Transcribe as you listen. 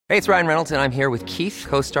Hey, it's Ryan Reynolds, and I'm here with Keith,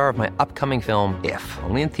 co-star of my upcoming film, If,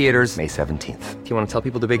 only in theaters May 17th. Do you want to tell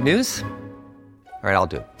people the big news? All right, I'll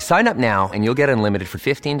do it. Sign up now and you'll get unlimited for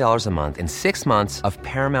 $15 a month and 6 months of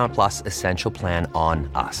Paramount Plus Essential Plan on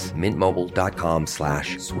us.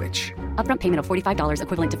 MintMobile.com/switch. Upfront payment of $45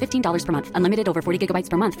 equivalent to $15 per month. Unlimited over 40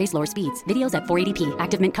 gigabytes per month. Face lower speeds. Videos at 480p.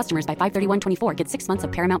 Active Mint customers by 531.24 get 6 months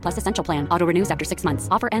of Paramount Plus Essential Plan. Auto renews after 6 months.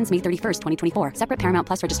 Offer ends May 31st, 2024. Separate Paramount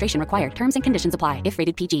Plus registration required. Terms and conditions apply if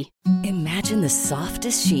rated PG. Imagine the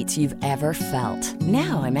softest sheets you've ever felt.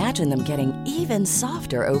 Now imagine them getting even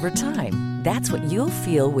softer over time. That's what you'll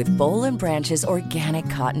feel with Boll & Branch's organic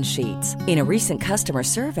cotton sheets. In a recent customer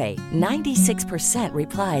survey, 96%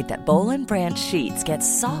 replied that Boll & Branch sheets get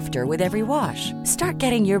softer with every wash. Start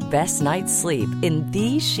getting your best night's sleep in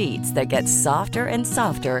these sheets that get softer and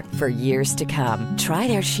softer for years to come. Try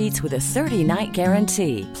their sheets with a 30-night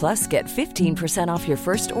guarantee. Plus, get 15% off your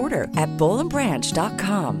first order at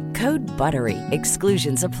bollandbranch.com. Code BUTTERY.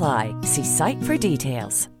 Exclusions apply. See site for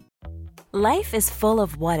details. Life is full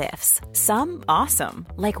of what-ifs. Some awesome,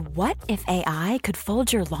 like what if AI could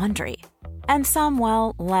fold your laundry? And some,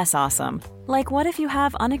 well, less awesome, like what if you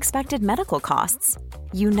have unexpected medical costs?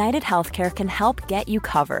 United Healthcare can help get you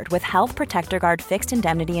covered with Health Protector Guard fixed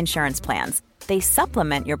indemnity insurance plans. They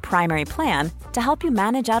supplement your primary plan to help you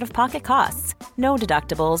manage out-of-pocket costs. No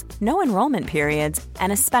deductibles, no enrollment periods,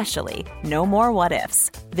 and especially no more what-ifs.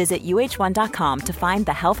 Visit uh1.com to find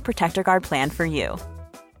the Health Protector Guard plan for you.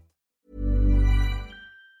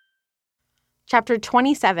 Chapter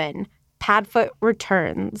 27, Padfoot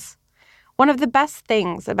Returns. One of the best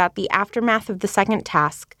things about the aftermath of the second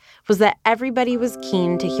task was that everybody was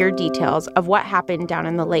keen to hear details of what happened down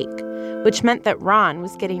in the lake, which meant that Ron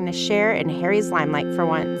was getting to share in Harry's limelight for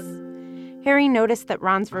once. Harry noticed that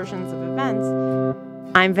Ron's versions of events...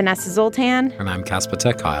 I'm Vanessa Zoltan. And I'm Casper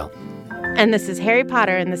ter Kuile. And this is Harry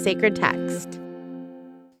Potter and the Sacred Text.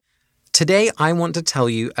 Today, I want to tell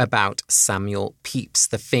you about Samuel Pepys,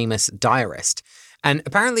 the famous diarist. And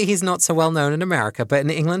apparently he's not so well known in America, but in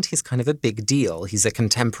England, he's kind of a big deal. He's a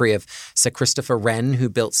contemporary of Sir Christopher Wren, who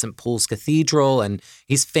built St. Paul's Cathedral, and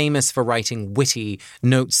he's famous for writing witty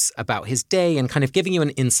notes about his day and kind of giving you an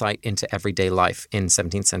insight into everyday life in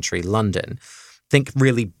 17th century London. Think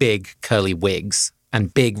really big curly wigs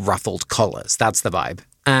and big ruffled collars. That's the vibe.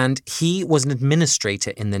 And he was an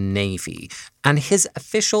administrator in the Navy, and his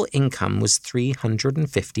official income was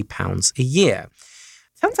 £350 a year.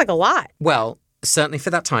 Sounds like a lot. Well, certainly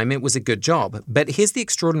for that time, it was a good job. But here's the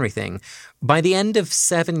extraordinary thing. By the end of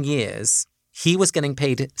 7 years, he was getting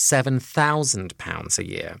paid £7,000 a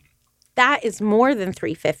year. That is more than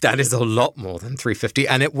 $350. That is a lot more than $350,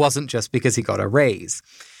 and it wasn't just because he got a raise.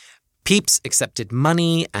 Pepys accepted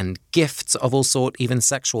money and gifts of all sorts, even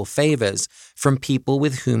sexual favors, from people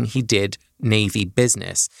with whom he did Navy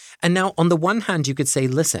business. And now, on the one hand, you could say,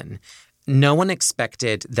 listen, no one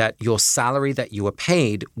expected that your salary that you were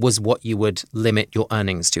paid was what you would limit your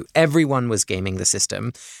earnings to. Everyone was gaming the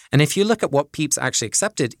system. And if you look at what Pepys actually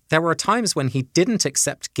accepted, there were times when he didn't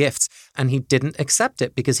accept gifts, and he didn't accept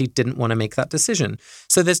it because he didn't want to make that decision.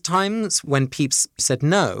 So there's times when Pepys said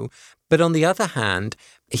no, but on the other hand,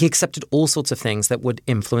 he accepted all sorts of things that would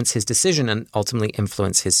influence his decision and ultimately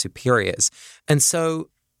influence his superiors. And so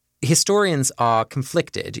historians are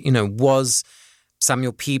conflicted. Was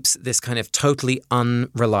Samuel Pepys this kind of totally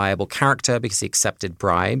unreliable character because he accepted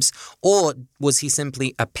bribes? Or was he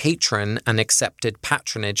simply a patron and accepted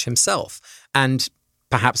patronage himself? And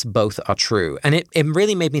perhaps both are true. And it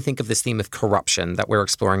really made me think of this theme of corruption that we're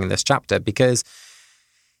exploring in this chapter, because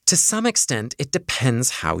to some extent, it depends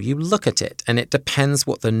how you look at it, and it depends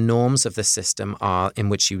what the norms of the system are in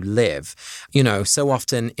which you live. So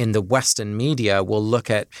often in the Western media, we'll look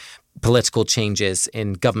at political changes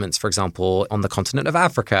in governments, for example, on the continent of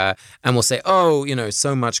Africa, and we'll say,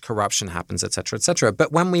 so much corruption happens, et cetera, et cetera.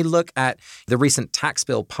 But when we look at the recent tax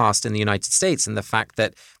bill passed in the United States and the fact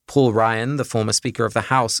that Paul Ryan, the former Speaker of the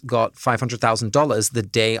House, got $500,000 the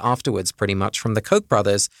day afterwards, pretty much, from the Koch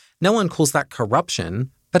brothers, no one calls that corruption.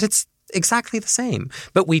 But it's exactly the same.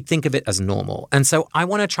 But we think of it as normal. And so I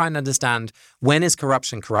want to try and understand, when is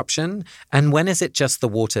corruption corruption, and when is it just the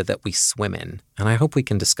water that we swim in? And I hope we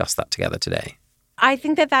can discuss that together today. I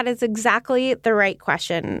think that is exactly the right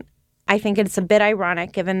question. I think it's a bit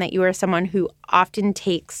ironic, given that you are someone who often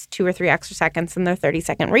takes 2 or 3 extra seconds in their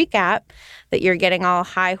 30-second recap, that you're getting all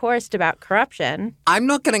high-horsed about corruption. I'm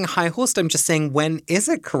not getting high-horsed. I'm just saying, when is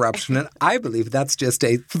it corruption? And I believe that's just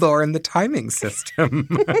a flaw in the timing system.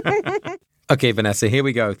 Okay, Vanessa, here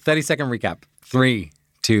we go. 30-second recap. 3,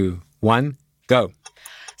 2, 1, go.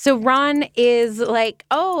 So Ron is like,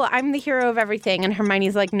 oh, I'm the hero of everything. And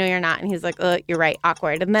Hermione's like, no, you're not. And he's like, you're right,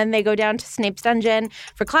 awkward. And then they go down to Snape's dungeon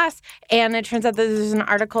for class. And it turns out that there's an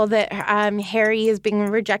article that Harry is being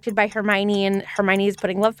rejected by Hermione. And Hermione is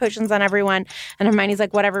putting love potions on everyone. And Hermione's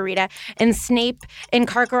like, whatever, Rita. And Snape and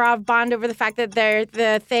Karkaroff bond over the fact that they're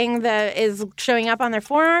the thing that is showing up on their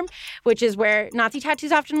forearm, which is where Nazi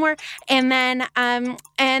tattoos often were. And then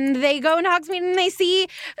and they go into Hogsmeade and they see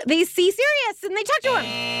Sirius and they talk to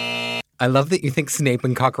him. I love that you think Snape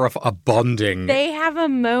and Karkaroff are bonding. They have a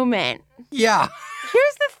moment. Yeah.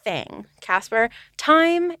 Here's the thing, Casper.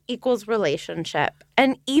 Time equals relationship.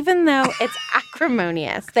 And even though it's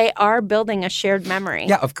acrimonious, they are building a shared memory.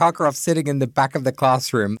 Yeah, of Karkaroff sitting in the back of the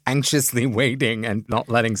classroom, anxiously waiting and not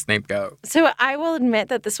letting Snape go. So I will admit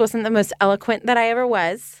that this wasn't the most eloquent that I ever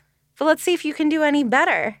was. But let's see if you can do any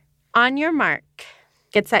better. On your mark.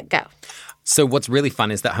 Get set, go. So what's really fun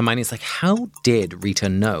is that Hermione's like, how did Rita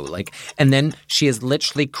know? And then she is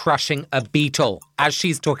literally crushing a beetle as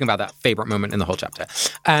she's talking about that favorite moment in the whole chapter.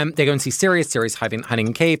 They go and see Sirius. Sirius hiding in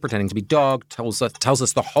a cave, pretending to be Dog, tells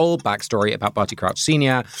us the whole backstory about Barty Crouch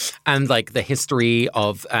Sr. and the history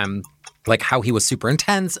of how he was super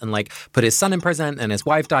intense and put his son in prison and his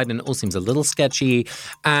wife died and it all seems a little sketchy.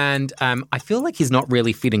 And I feel like he's not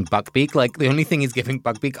really feeding Buckbeak. The only thing he's giving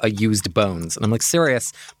Buckbeak are used bones. And I'm like,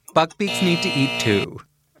 Sirius, Buckbeaks need to eat too.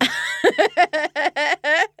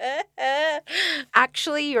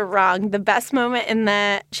 Actually, you're wrong. The best moment in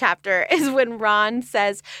the chapter is when Ron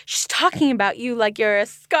says, she's talking about you like you're a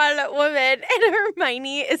Scarlet Woman. And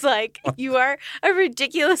Hermione is like, you are a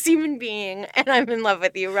ridiculous human being. And I'm in love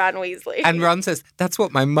with you, Ron Weasley. And Ron says, that's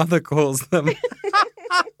what my mother calls them.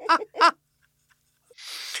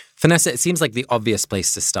 Vanessa, it seems like the obvious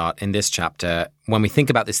place to start in this chapter, when we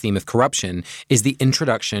think about this theme of corruption, is the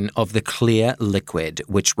introduction of the clear liquid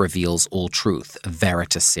which reveals all truth,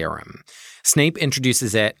 Veritaserum. Snape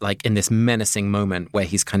introduces it in this menacing moment where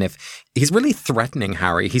he's really threatening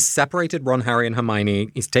Harry. He's separated Ron, Harry, and Hermione.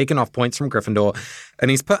 He's taken off points from Gryffindor,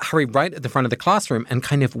 and he's put Harry right at the front of the classroom and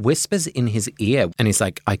kind of whispers in his ear. And he's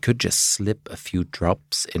like, I could just slip a few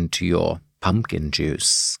drops into your pumpkin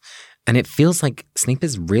juice. And it feels like Snape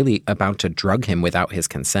is really about to drug him without his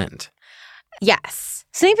consent. Yes.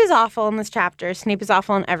 Snape is awful in this chapter. Snape is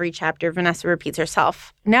awful in every chapter. Vanessa repeats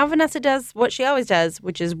herself. Now Vanessa does what she always does,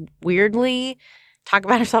 which is weirdly talk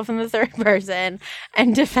about herself in the third person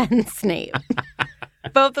and defend Snape.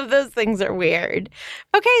 Both of those things are weird.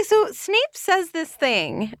 Okay, so Snape says this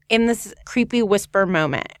thing in this creepy whisper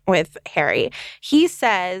moment with Harry. He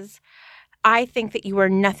says, I think that you are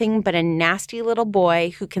nothing but a nasty little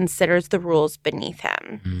boy who considers the rules beneath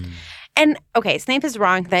him. Mm. And, okay, Snape is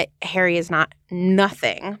wrong that Harry is not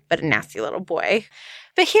nothing but a nasty little boy.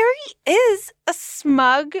 But Harry is a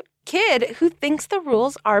smug kid who thinks the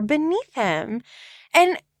rules are beneath him.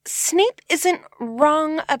 And Snape isn't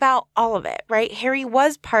wrong about all of it, right? Harry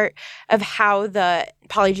was part of how the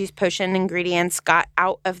Polyjuice Potion ingredients got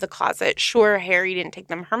out of the closet. Sure, Harry didn't take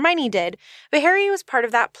them. Hermione did. But Harry was part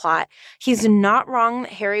of that plot. He's not wrong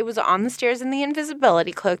that Harry was on the stairs in the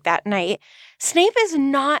invisibility cloak that night. Snape is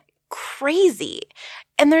not crazy.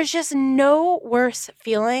 And there's just no worse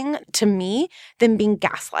feeling to me than being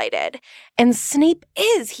gaslighted. And Snape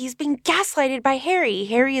is. He's being gaslighted by Harry.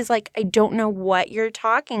 Harry is like, I don't know what you're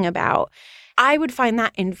talking about. I would find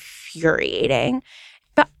that infuriating.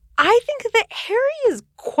 But I think that Harry is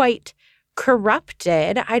quite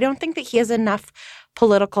corrupted. I don't think that he has enough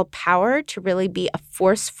political power to really be a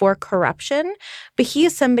force for corruption. But he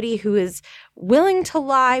is somebody who is willing to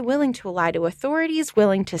lie to authorities,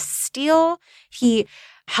 willing to steal. He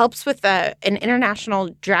helps with an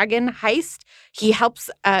international dragon heist. He helps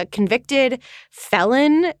a convicted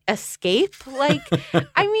felon escape.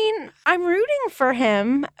 I mean, I'm rooting for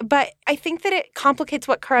him, but I think that it complicates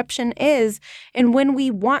what corruption is. And when we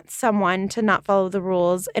want someone to not follow the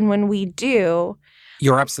rules, and when we do.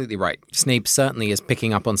 You're absolutely right. Snape certainly is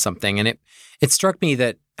picking up on something. And it struck me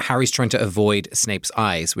that Harry's trying to avoid Snape's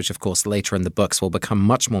eyes, which, of course, later in the books will become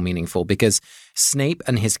much more meaningful because Snape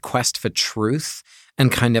and his quest for truth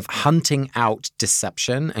and kind of hunting out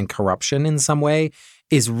deception and corruption in some way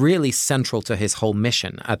is really central to his whole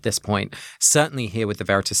mission at this point. Certainly here with the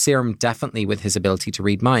Veritaserum, definitely with his ability to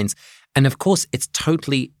read minds. And of course, it's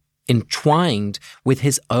totally entwined with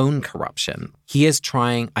his own corruption. He is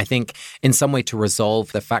trying, I think, in some way to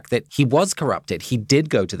resolve the fact that he was corrupted. He did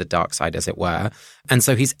go to the dark side, as it were. And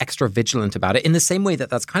so he's extra vigilant about it in the same way that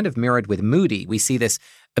that's kind of mirrored with Moody. We see this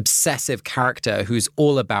obsessive character who's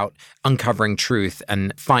all about uncovering truth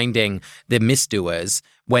and finding the misdoers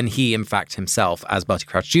when he, in fact, himself, as Barty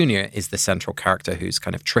Crouch Jr., is the central character who's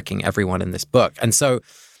kind of tricking everyone in this book. And so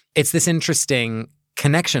it's this interesting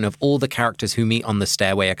connection of all the characters who meet on the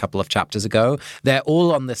stairway a couple of chapters ago. They're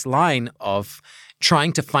all on this line of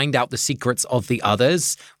trying to find out the secrets of the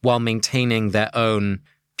others while maintaining their own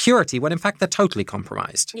purity, when in fact they're totally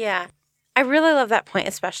compromised. Yeah. I really love that point,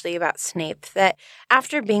 especially about Snape, that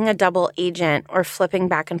after being a double agent or flipping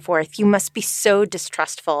back and forth, you must be so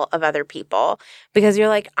distrustful of other people because you're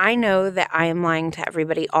like, I know that I am lying to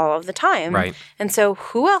everybody all of the time. Right. And so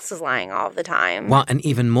who else is lying all of the time? Well, and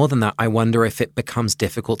even more than that, I wonder if it becomes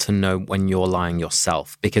difficult to know when you're lying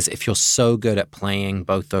yourself, because if you're so good at playing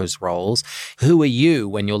both those roles, who are you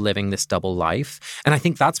when you're living this double life? And I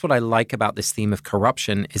think that's what I like about this theme of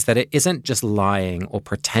corruption, is that it isn't just lying or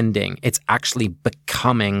pretending. It's actually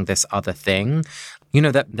becoming this other thing. You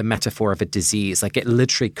know, that the metaphor of a disease, like it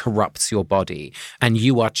literally corrupts your body and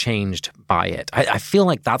you are changed by it. I feel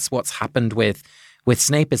like that's what's happened with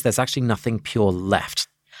Snape, is there's actually nothing pure left.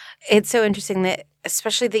 It's so interesting that,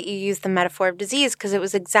 especially that you use the metaphor of disease, because it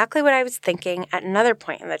was exactly what I was thinking at another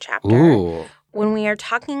point in the chapter. Ooh. When we are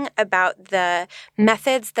talking about the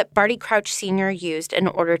methods that Barty Crouch Sr. used in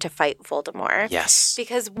order to fight Voldemort. Yes.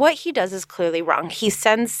 Because what he does is clearly wrong. He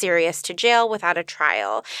sends Sirius to jail without a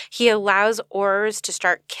trial. He allows Aurors to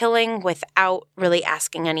start killing without really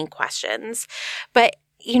asking any questions. But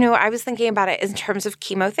you know, I was thinking about it in terms of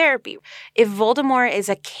chemotherapy. If Voldemort is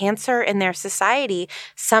a cancer in their society,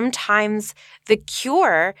 sometimes the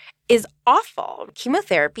cure is awful.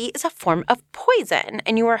 Chemotherapy is a form of poison,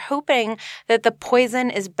 and you are hoping that the poison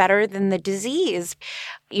is better than the disease.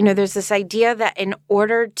 You know, there's this idea that in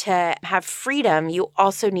order to have freedom, you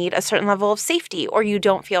also need a certain level of safety, or you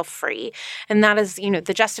don't feel free. And that is, you know,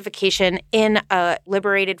 the justification in a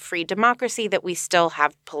liberated, free democracy that we still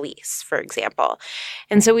have police, for example.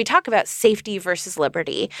 And so we talk about safety versus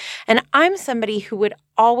liberty. And I'm somebody who would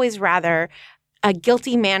always rather a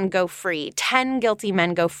guilty man go free, 10 guilty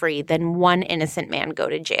men go free, than one innocent man go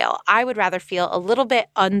to jail. I would rather feel a little bit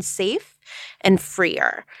unsafe and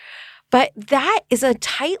freer. But that is a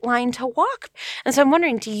tight line to walk. And so I'm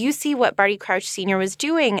wondering, do you see what Barty Crouch Sr. was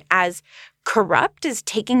doing as corrupt, as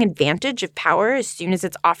taking advantage of power as soon as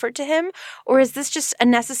it's offered to him? Or is this just a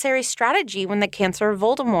necessary strategy when the cancer of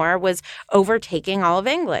Voldemort was overtaking all of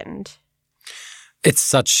England? It's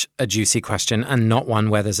such a juicy question, and not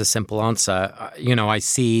one where there's a simple answer. You know, I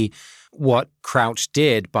see what Crouch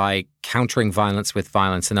did by countering violence with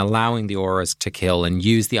violence and allowing the Aurors to kill and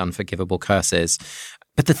use the unforgivable curses.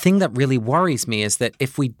 But the thing that really worries me is that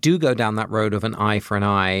if we do go down that road of an eye for an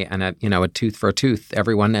eye and a tooth for a tooth,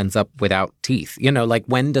 everyone ends up without teeth. You know, like,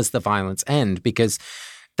 when does the violence end? Because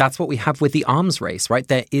that's what we have with the arms race, right?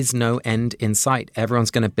 There is no end in sight.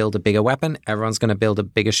 Everyone's going to build a bigger weapon. Everyone's going to build a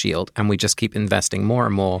bigger shield. And we just keep investing more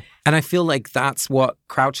and more. And I feel like that's what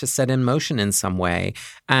Crouch has set in motion in some way.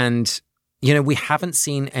 And, you know, we haven't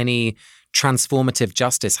seen any transformative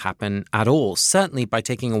justice happen at all, certainly by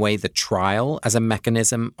taking away the trial as a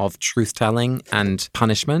mechanism of truth-telling and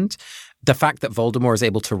punishment. The fact that Voldemort is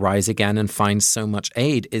able to rise again and find so much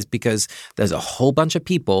aid is because there's a whole bunch of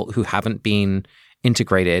people who haven't been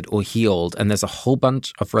integrated or healed, and there's a whole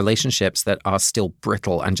bunch of relationships that are still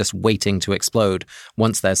brittle and just waiting to explode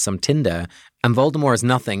once there's some tinder. And Voldemort is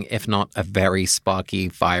nothing if not a very sparky,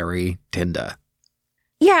 fiery tinder.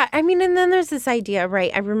 Yeah, I mean, and then there's this idea,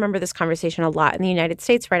 right? I remember this conversation a lot in the United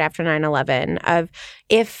States right after 9/11 of,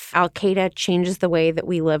 if Al-Qaeda changes the way that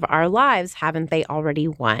we live our lives, haven't they already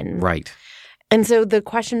won? Right. And so the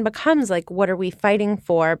question becomes, like, what are we fighting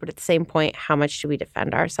for? But at the same point, how much do we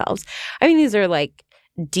defend ourselves? I mean, these are like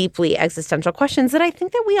deeply existential questions that I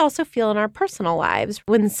think that we also feel in our personal lives.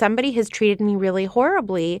 When somebody has treated me really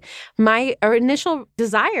horribly, my initial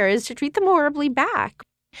desire is to treat them horribly back.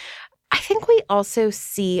 I think we also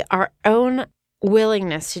see our own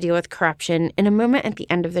willingness to deal with corruption in a moment at the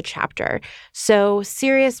end of the chapter. So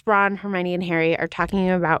Sirius, Ron, Hermione, and Harry are talking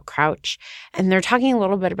about Crouch, and they're talking a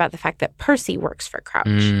little bit about the fact that Percy works for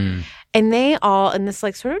Crouch. And they all, in this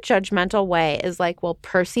like sort of judgmental way, is like, well,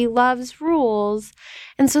 Percy loves rules.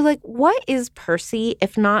 And so like, what is Percy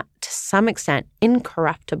if not to some extent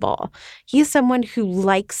incorruptible? He is someone who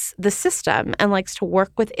likes the system and likes to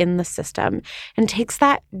work within the system and takes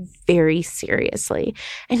that very seriously.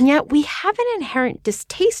 And yet we have an inherent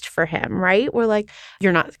distaste for him, right? We're like,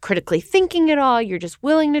 you're not critically thinking at all. You're just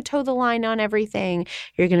willing to toe the line on everything.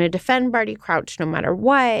 You're going to defend Barty Crouch no matter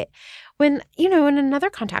what. When, you know, in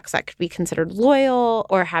another context, that could be considered loyal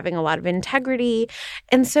or having a lot of integrity.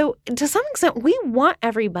 And so to some extent, we want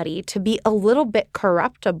everybody to be a little bit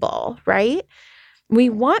corruptible, right? We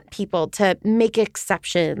want people to make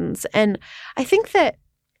exceptions. And I think that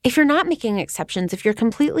If you're not making exceptions, if you're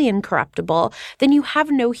completely incorruptible, then you have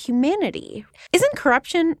no humanity. Isn't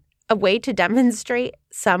corruption a way to demonstrate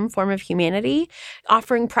some form of humanity?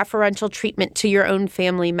 Offering preferential treatment to your own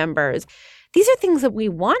family members. These are things that we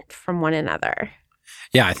want from one another.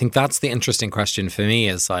 Yeah, I think that's the interesting question for me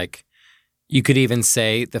is like, you could even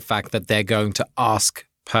say the fact that they're going to ask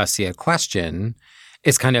Percy a question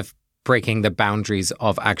is kind of breaking the boundaries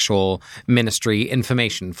of actual ministry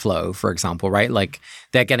information flow, for example, right? Like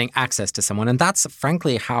they're getting access to someone. And that's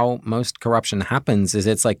frankly how most corruption happens is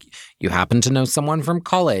it's like you happen to know someone from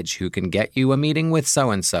college who can get you a meeting with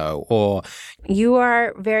so-and-so, or you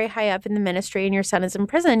are very high up in the ministry and your son is in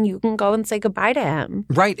prison. You can go and say goodbye to him.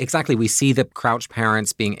 Right, exactly. We see the Crouch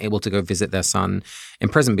parents being able to go visit their son in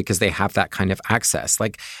prison because they have that kind of access.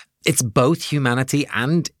 Like, it's both humanity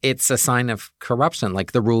and it's a sign of corruption.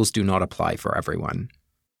 Like the rules do not apply for everyone.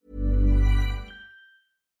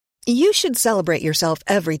 You should celebrate yourself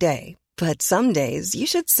every day, but some days you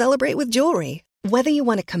should celebrate with jewelry. Whether you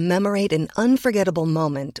want to commemorate an unforgettable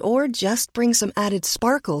moment or just bring some added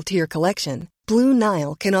sparkle to your collection, Blue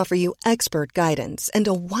Nile can offer you expert guidance and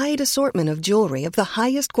a wide assortment of jewelry of the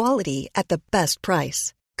highest quality at the best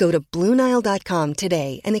price. Go to BlueNile.com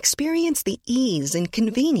today and experience the ease and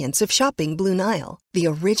convenience of shopping Blue Nile, the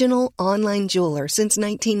original online jeweler since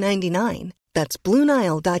 1999. That's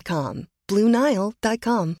BlueNile.com.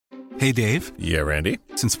 BlueNile.com. Hey, Dave. Yeah, Randy.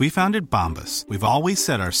 Since we founded Bombas, we've always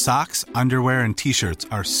said our socks, underwear, and T-shirts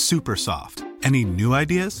are super soft. Any new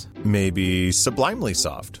ideas? Maybe sublimely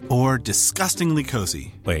soft. Or disgustingly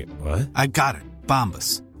cozy. Wait, what? I got it.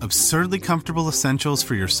 Bombas. Absurdly comfortable essentials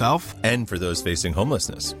for yourself and for those facing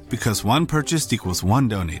homelessness. Because one purchased equals one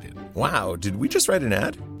donated. Wow, did we just write an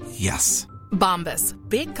ad? Yes. Bombas.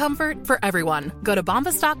 Big comfort for everyone. Go to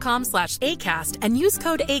bombas.com/ACAST and use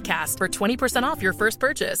code ACAST for 20% off your first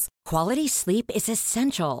purchase. Quality sleep is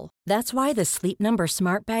essential. That's why the Sleep Number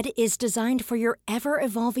Smart Bed is designed for your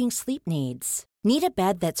ever-evolving sleep needs. Need a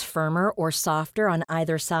bed that's firmer or softer on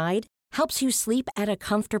either side? Helps you sleep at a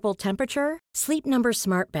comfortable temperature? Sleep Number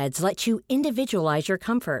Smart Beds let you individualize your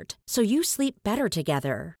comfort so you sleep better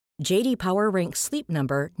together. J.D. Power ranks Sleep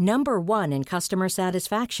Number #1 in customer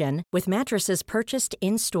satisfaction with mattresses purchased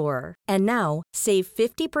in-store. And now, save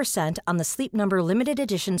 50% on the Sleep Number Limited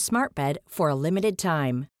Edition Smart Bed for a limited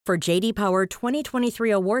time. For J.D. Power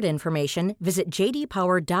 2023 award information, visit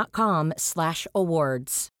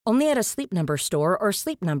jdpower.com/awards. Only at a Sleep Number store or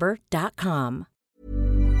sleepnumber.com.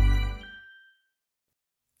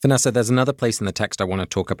 Vanessa, there's another place in the text I want to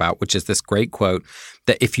talk about, which is this great quote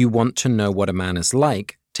that if you want to know what a man is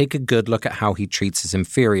like, take a good look at how he treats his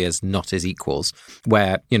inferiors, not his equals.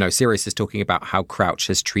 Where, Sirius is talking about how Crouch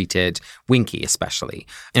has treated Winky especially.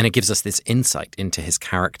 And it gives us this insight into his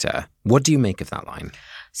character. What do you make of that line?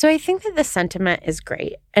 So I think that the sentiment is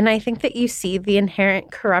great. And I think that you see the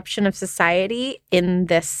inherent corruption of society in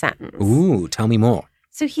this sentence. Ooh, tell me more.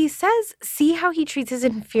 So he says, see how he treats his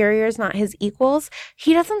inferiors, not his equals.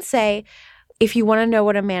 He doesn't say, if you want to know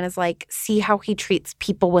what a man is like, see how he treats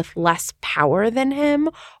people with less power than him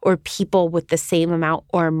or people with the same amount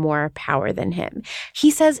or more power than him.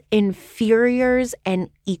 He says inferiors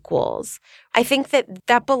and equals. I think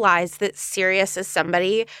that belies that Sirius is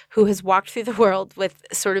somebody who has walked through the world with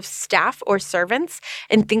sort of staff or servants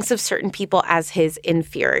and thinks of certain people as his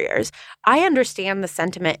inferiors. I understand the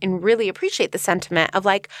sentiment and really appreciate the sentiment of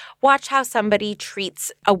like, watch how somebody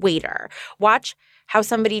treats a waiter. Watch how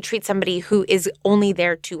somebody treats somebody who is only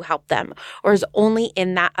there to help them or is only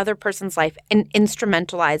in that other person's life and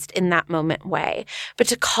instrumentalized in that moment way. But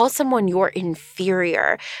to call someone your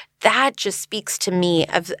inferior, that just speaks to me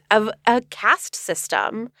of a caste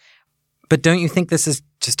system. But don't you think this is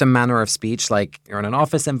just a manner of speech? Like you're in an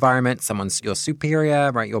office environment, someone's your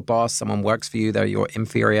superior, right? Your boss, someone works for you, they're your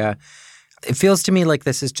inferior. It feels to me like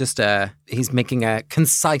this is just he's making a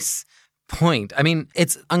concise point. I mean,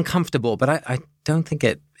 it's uncomfortable, but I don't think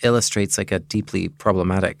it illustrates like a deeply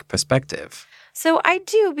problematic perspective. So I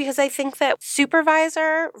do, because I think that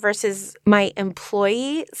supervisor versus my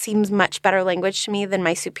employee seems much better language to me than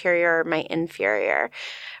my superior or my inferior.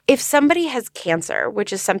 If somebody has cancer,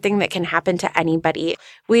 which is something that can happen to anybody,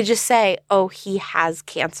 we just say, oh, he has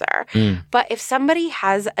cancer. But if somebody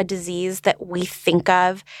has a disease that we think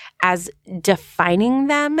of as defining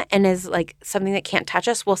them and is like something that can't touch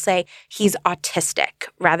us, we'll say he's autistic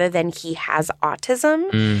rather than he has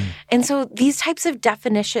autism. And so these types of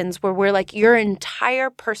definitions where we're like, your entire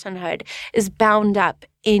personhood is bound up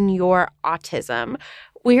in your autism.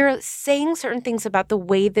 We're saying certain things about the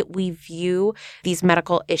way that we view these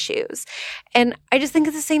medical issues. And I just think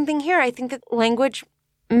it's the same thing here. I think that language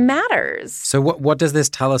matters. So what does this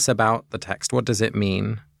tell us about the text? What does it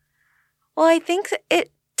mean? Well, I think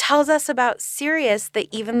it tells us about Sirius that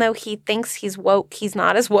even though he thinks he's woke, he's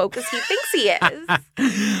not as woke as he thinks he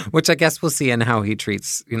is. Which I guess we'll see in how he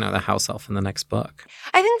treats, the house elf in the next book.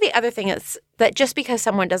 I think the other thing is that just because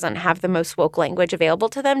someone doesn't have the most woke language available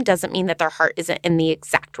to them doesn't mean that their heart isn't in the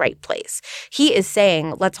exact right place. He is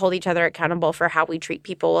saying, let's hold each other accountable for how we treat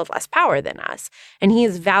people with less power than us. And he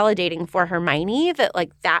is validating for Hermione that,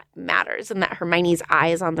 that matters and that Hermione's eye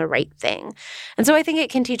is on the right thing. And so I think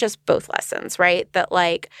it can teach us both lessons, right? That,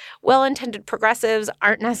 well-intended progressives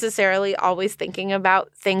aren't necessarily always thinking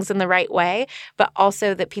about things in the right way, but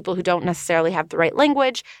also that people who don't necessarily have the right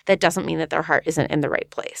language, that doesn't mean that their heart isn't in the right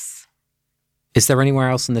place. Is there anywhere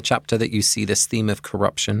else in the chapter that you see this theme of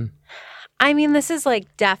corruption? I mean, this is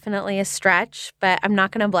definitely a stretch, but I'm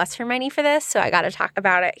not going to bless Hermione for this, so I got to talk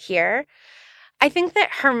about it here. I think that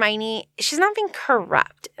Hermione, she's not being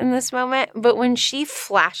corrupt in this moment, but when she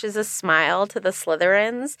flashes a smile to the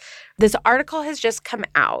Slytherins, this article has just come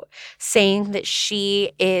out saying that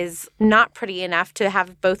she is not pretty enough to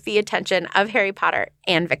have both the attention of Harry Potter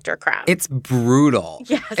and Victor Krum. It's brutal.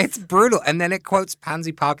 Yes. It's brutal. And then it quotes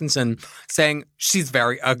Pansy Parkinson saying she's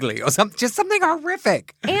very ugly or just something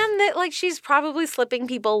horrific. And that, she's probably slipping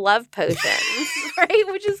people love potions, right?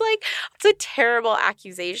 Which is, it's a terrible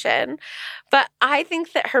accusation. But I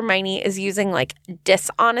think that Hermione is using,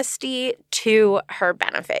 dishonesty to her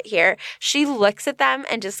benefit here. She looks at them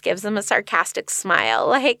and just gives them a sarcastic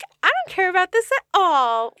smile. I don't care about this at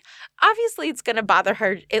all. Obviously, it's going to bother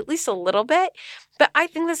her at least a little bit. But I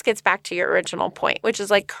think this gets back to your original point, which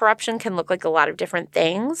is corruption can look like a lot of different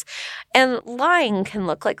things. And lying can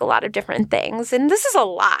look like a lot of different things. And this is a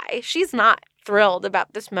lie. She's not thrilled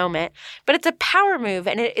about this moment, but it's a power move,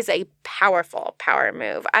 and it is a powerful power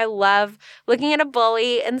move. I love looking at a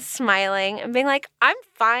bully and smiling and being like, I'm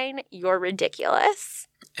fine, you're ridiculous.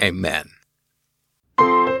 Amen.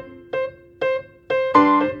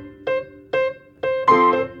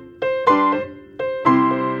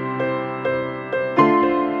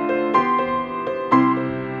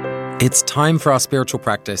 It's time for our spiritual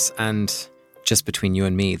practice, and just between you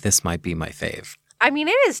and me, this might be my fave. I mean,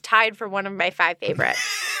 it is tied for one of my 5 favorites.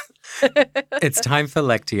 It's time for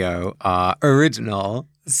Lectio, our original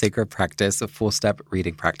sacred practice, a 4-step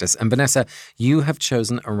reading practice. And Vanessa, you have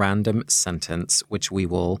chosen a random sentence, which we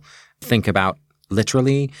will think about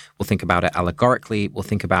literally, we'll think about it allegorically, we'll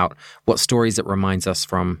think about what stories it reminds us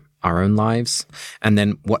from our own lives, and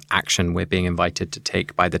then what action we're being invited to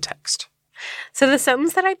take by the text. So the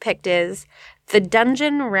sentence that I picked is, the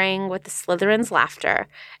dungeon rang with the Slytherin's laughter,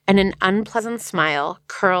 and an unpleasant smile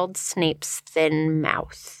curled Snape's thin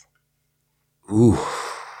mouth. Ooh.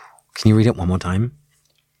 Can you read it one more time?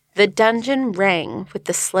 The dungeon rang with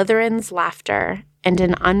the Slytherin's laughter, and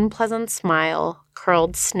an unpleasant smile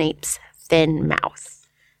curled Snape's thin mouth.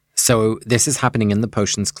 So this is happening in the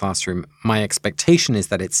potions classroom. My expectation is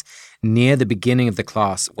that it's near the beginning of the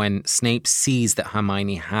class when Snape sees that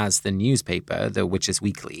Hermione has the newspaper, the Witches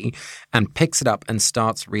Weekly, and picks it up and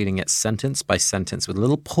starts reading it sentence by sentence with a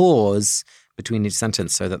little pause between each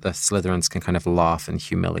sentence so that the Slytherins can kind of laugh and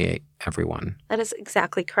humiliate everyone. That is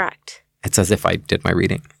exactly correct. It's as if I did my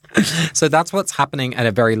reading. So that's what's happening at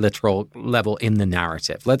a very literal level in the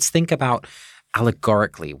narrative. Let's think about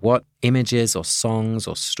allegorically, what images or songs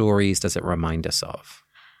or stories does it remind us of?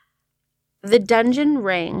 The dungeon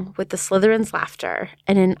rang with the Slytherin's laughter,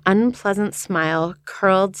 and an unpleasant smile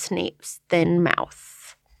curled Snape's thin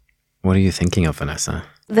mouth. What are you thinking of, Vanessa?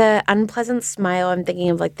 The unpleasant smile, I'm thinking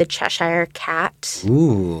of the Cheshire Cat.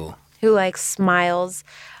 Ooh. Who smiles,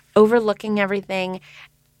 overlooking everything,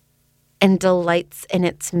 and delights in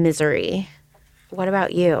its misery. What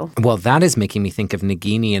about you? Well, that is making me think of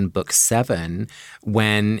Nagini in book 7,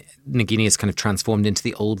 when Nagini is kind of transformed into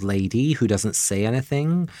the old lady who doesn't say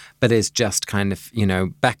anything, but is just kind of,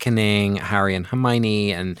 beckoning Harry and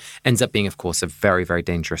Hermione, and ends up being, of course, a very, very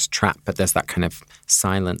dangerous trap. But there's that kind of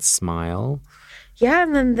silent smile. Yeah,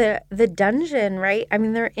 and then the dungeon, right? I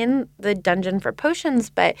mean, they're in the dungeon for potions,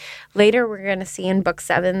 but later we're going to see in book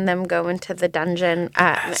 7 them go into the dungeon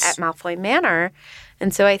at Malfoy Manor.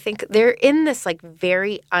 And so I think they're in this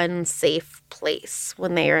very unsafe place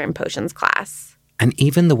when they are in potions class. And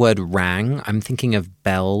even the word rang, I'm thinking of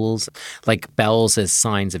bells, bells as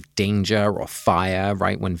signs of danger or fire,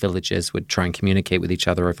 right? When villagers would try and communicate with each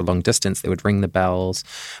other over long distance, they would ring the bells.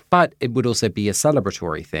 But it would also be a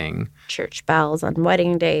celebratory thing. Church bells on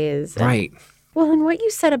wedding days. Right. Well, and what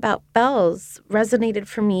you said about bells resonated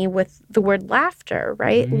for me with the word laughter,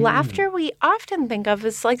 right? Laughter we often think of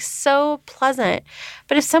as so pleasant.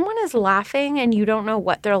 But if someone is laughing and you don't know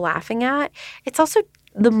what they're laughing at, it's also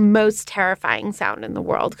the most terrifying sound in the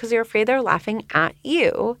world because you're afraid they're laughing at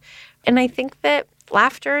you, And I think that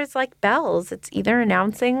laughter is like bells. It's either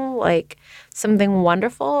announcing like something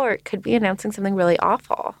wonderful or it could be announcing something really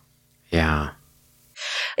awful. Yeah.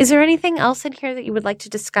 Is there anything else in here that you would like to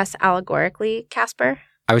discuss allegorically, Casper?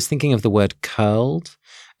 I was thinking of the word curled.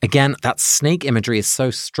 Again, that snake imagery is so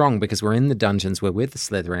strong because we're in the dungeons, we're with the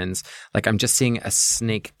Slytherins. Like, I'm just seeing a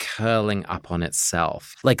snake curling up on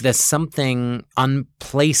itself. Like, there's something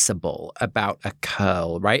unplaceable about a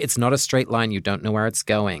curl, right? It's not a straight line. You don't know where it's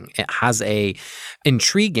going. It has a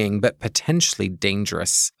intriguing but potentially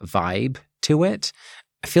dangerous vibe to it.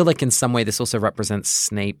 I feel like in some way this also represents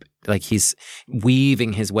Snape, like he's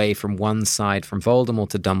weaving his way from one side, from Voldemort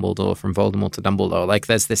to Dumbledore, from Voldemort to Dumbledore. Like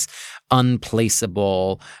there's this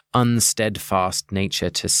unplaceable, unsteadfast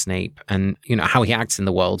nature to Snape and, you know, how he acts in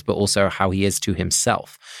the world, but also how he is to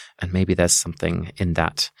himself. And maybe there's something in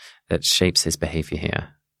that shapes his behavior here.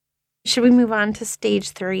 Should we move on to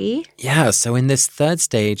stage 3? Yeah, so in this third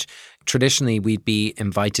stage, traditionally, we'd be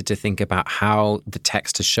invited to think about how the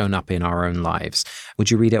text has shown up in our own lives. Would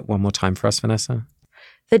you read it one more time for us, Vanessa?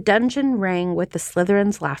 The dungeon rang with the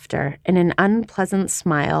Slytherin's laughter, and an unpleasant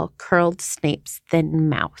smile curled Snape's thin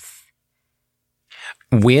mouth.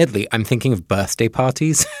 Weirdly, I'm thinking of birthday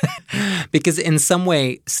parties because in some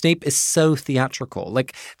way, Snape is so theatrical.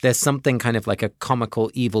 Like there's something kind of like a comical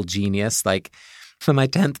evil genius, like for my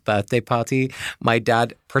 10th birthday party, my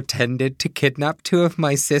dad pretended to kidnap 2 of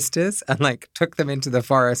my sisters and like took them into the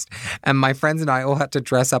forest. And my friends and I all had to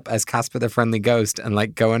dress up as Casper the Friendly Ghost and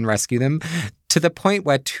like go and rescue them, to the point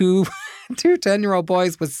where two 10-year-old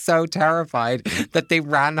boys were so terrified that they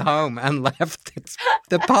ran home and left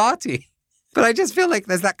the party. But I just feel like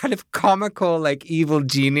there's that kind of comical, like evil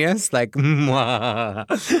genius, like,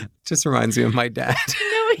 mwah. Just reminds me of my dad.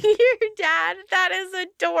 No, your dad, that is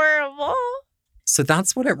adorable. So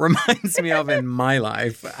that's what it reminds me of in my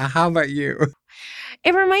life. How about you?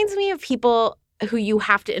 It reminds me of people who you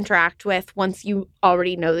have to interact with once you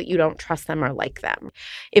already know that you don't trust them or like them.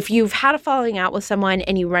 If you've had a falling out with someone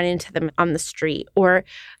and you run into them on the street, or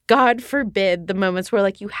God forbid, the moments where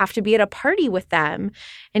like you have to be at a party with them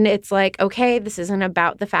and it's like, okay, this isn't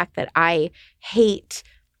about the fact that I hate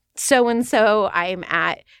so-and-so, I'm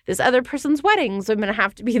at this other person's wedding, so I'm going to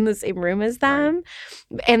have to be in the same room as them.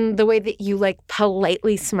 Right. And the way that you, like,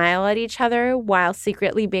 politely smile at each other while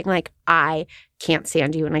secretly being like, I can't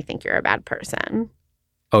stand you and I think you're a bad person.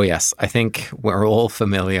 Oh, yes. I think we're all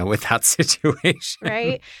familiar with that situation.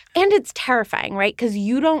 Right? And it's terrifying, right? Because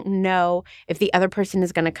you don't know if the other person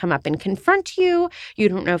is going to come up and confront you. You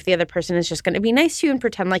don't know if the other person is just going to be nice to you and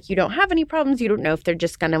pretend like you don't have any problems. You don't know if they're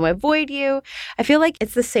just going to avoid you. I feel like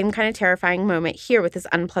it's the same kind of terrifying moment here with this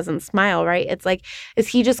unpleasant smile, right? It's like, is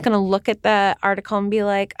he just going to look at the article and be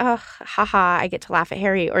like, oh, haha, I get to laugh at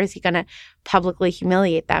Harry? Or is he going to publicly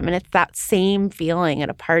humiliate them? And it's that same feeling at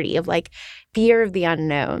a party of like fear of the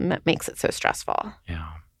unknown that makes it so stressful. Yeah.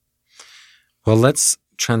 Well, let's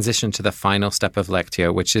transition to the final step of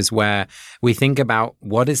Lectio, which is where we think about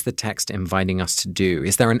what is the text inviting us to do?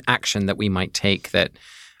 Is there an action that we might take that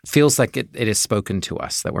feels like it is spoken to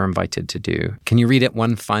us, that we're invited to do? Can you read it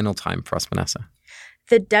one final time for us, Vanessa?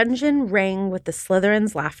 The dungeon rang with the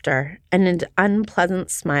Slytherin's laughter, and an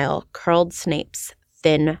unpleasant smile curled Snape's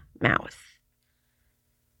thin mouth.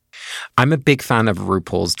 I'm a big fan of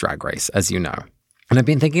RuPaul's Drag Race, as you know. And I've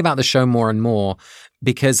been thinking about the show more and more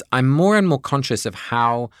because I'm more and more conscious of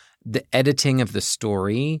how the editing of the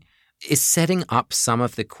story is setting up some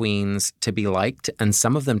of the queens to be liked and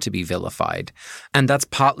some of them to be vilified. And that's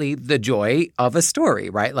partly the joy of a story,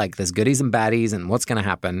 right? Like there's goodies and baddies and what's going to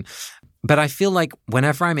happen. But I feel like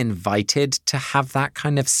whenever I'm invited to have that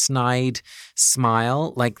kind of snide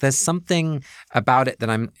smile, like there's something about it that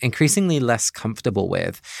I'm increasingly less comfortable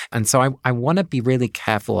with. And so I want to be really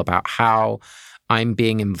careful about how I'm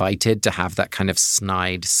being invited to have that kind of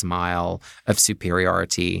snide smile of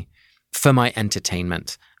superiority for my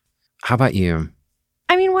entertainment. How about you?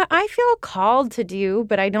 I mean, what I feel called to do,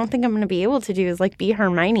 but I don't think I'm going to be able to do is like be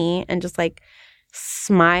Hermione and just like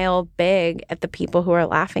smile big at the people who are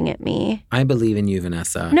laughing at me. I believe in you,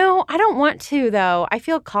 Vanessa. No, I don't want to, though. I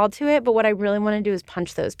feel called to it, but what I really want to do is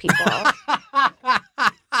punch those people.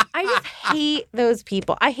 I just hate those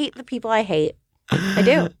people. I hate the people I hate. I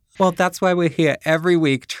do. Well, that's why we're here every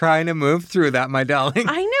week trying to move through that, my darling.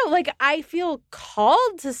 I know. Like, I feel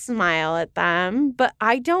called to smile at them, but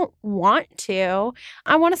I don't want to.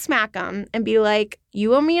 I want to smack them and be like,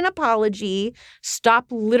 you owe me an apology. Stop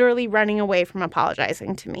literally running away from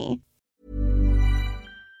apologizing to me.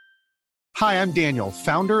 Hi, I'm Daniel,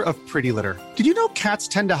 founder of Pretty Litter. Did you know cats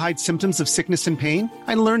tend to hide symptoms of sickness and pain?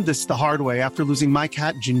 I learned this the hard way after losing my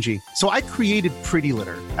cat, Gingy. So I created Pretty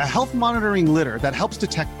Litter, a health monitoring litter that helps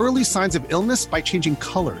detect early signs of illness by changing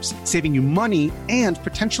colors, saving you money and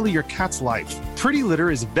potentially your cat's life. Pretty Litter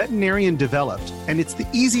is veterinarian developed, and it's the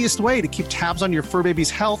easiest way to keep tabs on your fur baby's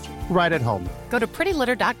health right at home. Go to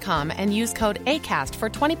prettylitter.com and use code ACAST for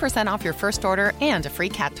 20% off your first order and a free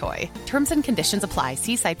cat toy. Terms and conditions apply.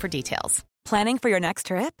 See site for details. Planning for your next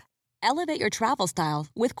trip? Elevate your travel style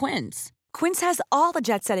with Quince. Quince has all the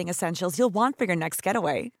jet-setting essentials you'll want for your next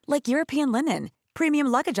getaway, like European linen, premium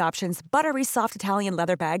luggage options, buttery soft Italian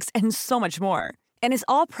leather bags, and so much more. And is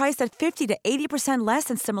all priced at 50 to 80% less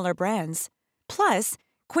than similar brands. Plus,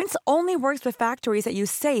 Quince only works with factories that use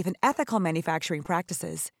safe and ethical manufacturing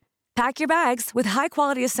practices. Pack your bags with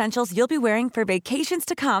high-quality essentials you'll be wearing for vacations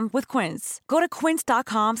to come with Quince. Go to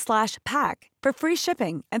quince.com/pack for free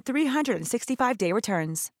shipping and 365-day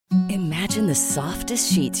returns. Imagine the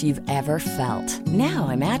softest sheets you've ever felt. Now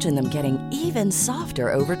imagine them getting even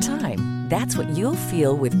softer over time. That's what you'll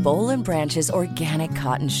feel with Boll & Branch's organic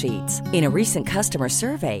cotton sheets. In a recent customer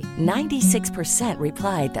survey, 96%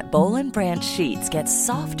 replied that Boll & Branch sheets get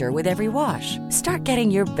softer with every wash. Start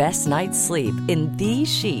getting your best night's sleep in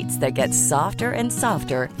these sheets that get softer and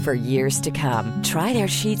softer for years to come. Try their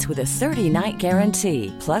sheets with a 30-night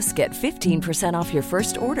guarantee. Plus, get 15% off your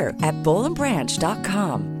first order at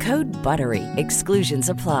bollandbranch.com. Code BUTTERY. Exclusions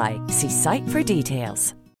apply. See site for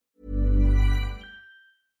details.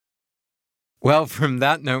 Well, from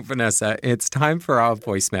that note, Vanessa, it's time for our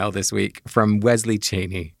voicemail this week from Wesley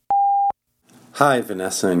Cheney. Hi,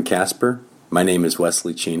 Vanessa and Casper. My name is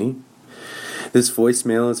Wesley Cheney. This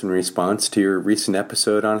voicemail is in response to your recent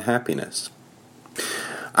episode on happiness.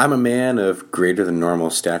 I'm a man of greater than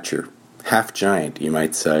normal stature, half giant, you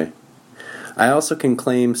might say. I also can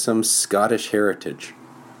claim some Scottish heritage.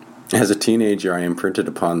 As a teenager, I imprinted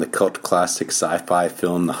upon the cult classic sci-fi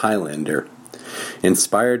film The Highlander.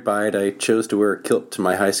 Inspired by it, I chose to wear a kilt to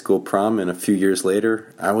my high school prom, and a few years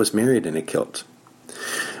later, I was married in a kilt.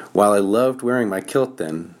 While I loved wearing my kilt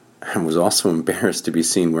then, I was also embarrassed to be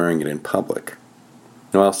seen wearing it in public.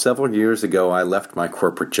 Well, several years ago, I left my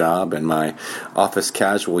corporate job and my office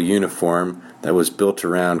casual uniform that was built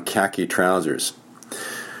around khaki trousers.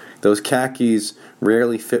 Those khakis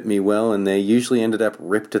rarely fit me well, and they usually ended up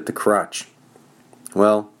ripped at the crotch.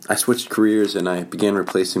 Well, I switched careers and I began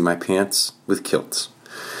replacing my pants with kilts.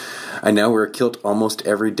 I now wear a kilt almost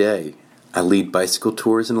every day. I lead bicycle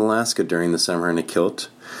tours in Alaska during the summer in a kilt.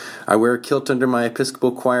 I wear a kilt under my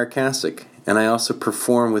Episcopal choir cassock, and I also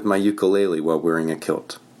perform with my ukulele while wearing a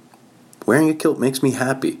kilt. Wearing a kilt makes me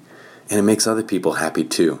happy, and it makes other people happy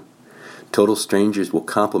too. Total strangers will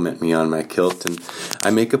compliment me on my kilt, and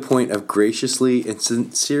I make a point of graciously and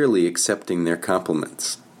sincerely accepting their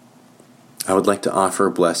compliments. I would like to offer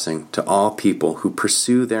a blessing to all people who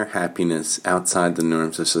pursue their happiness outside the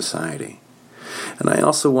norms of society. And I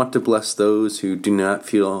also want to bless those who do not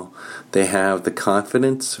feel they have the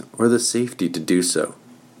confidence or the safety to do so.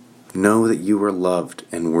 Know that you are loved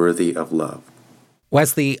and worthy of love.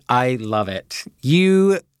 Wesley, I love it.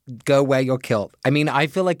 You go wear your kilt. I mean, I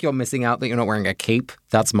feel like you're missing out that you're not wearing a cape.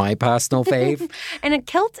 That's my personal fave. And a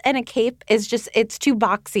kilt and a cape is just, it's too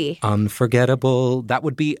boxy. Unforgettable. That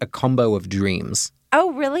would be a combo of dreams.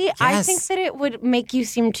 Oh, really? Yes. I think that it would make you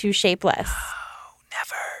seem too shapeless. Oh,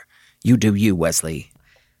 never. You do you, Wesley.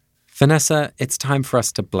 Vanessa, it's time for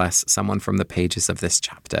us to bless someone from the pages of this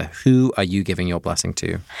chapter. Who are you giving your blessing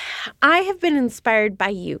to? I have been inspired by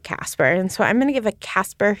you, Casper, and so I'm going to give a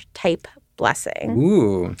Casper-type blessing.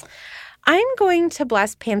 Ooh. I'm going to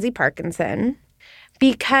bless Pansy Parkinson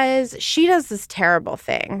because she does this terrible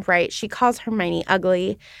thing, right? She calls Hermione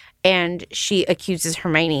ugly, and she accuses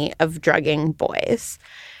Hermione of drugging boys.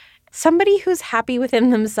 Somebody who's happy within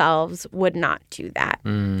themselves would not do that.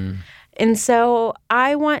 And so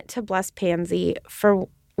I want to bless Pansy for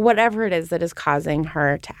whatever it is that is causing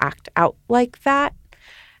her to act out like that.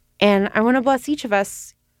 And I want to bless each of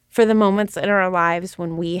us for the moments in our lives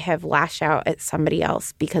when we have lashed out at somebody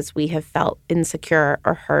else because we have felt insecure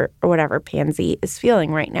or hurt or whatever Pansy is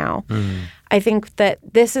feeling right now. I think that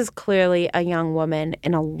this is clearly a young woman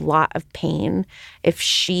in a lot of pain if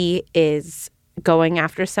she is going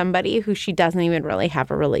after somebody who she doesn't even really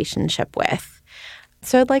have a relationship with.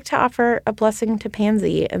 So I'd like to offer a blessing to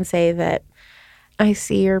Pansy and say that I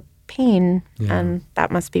see your pain, and that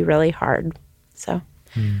must be really hard. So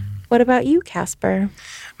what about you, Casper?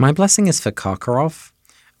 My blessing is for Karkaroff.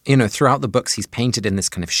 You know, throughout the books, he's painted in this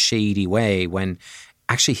kind of shady way when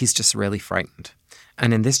actually he's just really frightened.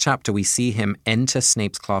 And in this chapter, we see him enter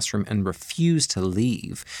Snape's classroom and refuse to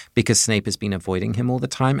leave because Snape has been avoiding him all the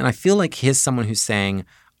time. And I feel like here's someone who's saying,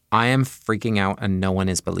 I am freaking out and no one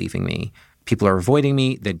is believing me. People are avoiding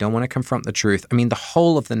me. They don't want to confront the truth. I mean, the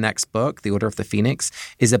whole of the next book, The Order of the Phoenix,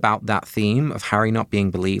 is about that theme of Harry not being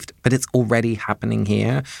believed. But it's already happening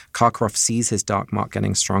here. Karkaroff sees his dark mark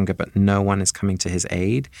getting stronger, but no one is coming to his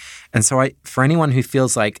aid. And so for anyone who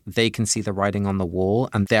feels like they can see the writing on the wall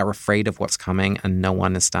and they're afraid of what's coming and no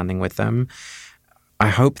one is standing with them, I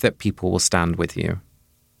hope that people will stand with you.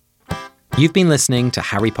 You've been listening to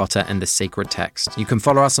Harry Potter and the Sacred Text. You can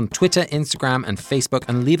follow us on Twitter, Instagram, and Facebook,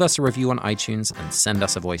 and leave us a review on iTunes and send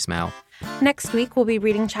us a voicemail. Next week, we'll be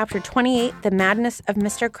reading Chapter 28, The Madness of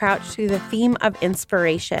Mr. Crouch, through the theme of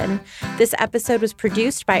inspiration. This episode was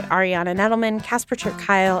produced by Ariana Nettleman, Casper ter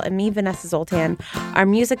Kuile, and me, Vanessa Zoltan. Our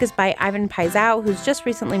music is by Ivan Paisau, who's just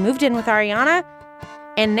recently moved in with Ariana,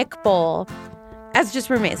 and Nick Bowl. As just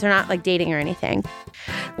roommates, they're not like dating or anything.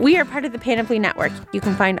 We are part of the Panoply Network. You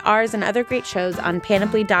can find ours and other great shows on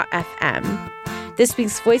panoply.fm. This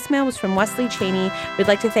week's voicemail was from Wesley Cheney. We'd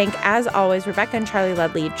like to thank, as always, Rebecca and Charlie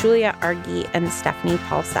Ludley, Julia Argy, and Stephanie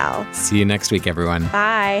Paulsell. See you next week, everyone.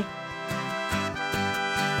 Bye.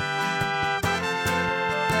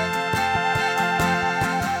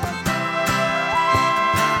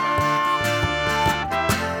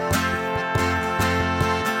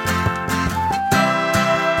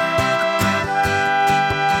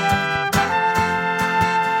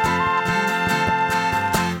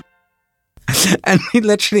 And we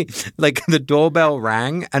literally, like, the doorbell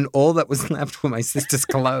rang and all that was left were my sister's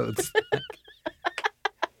clothes.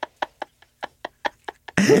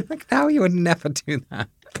 Like, now you would never do that.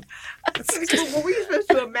 What were you supposed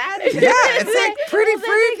to imagine? Yeah, it's like pretty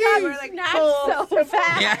freaky. We're like, not so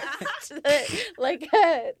fast. Yeah. Like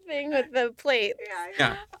a thing with the plate.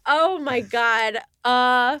 Yeah. Oh my God.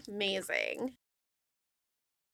 Amazing.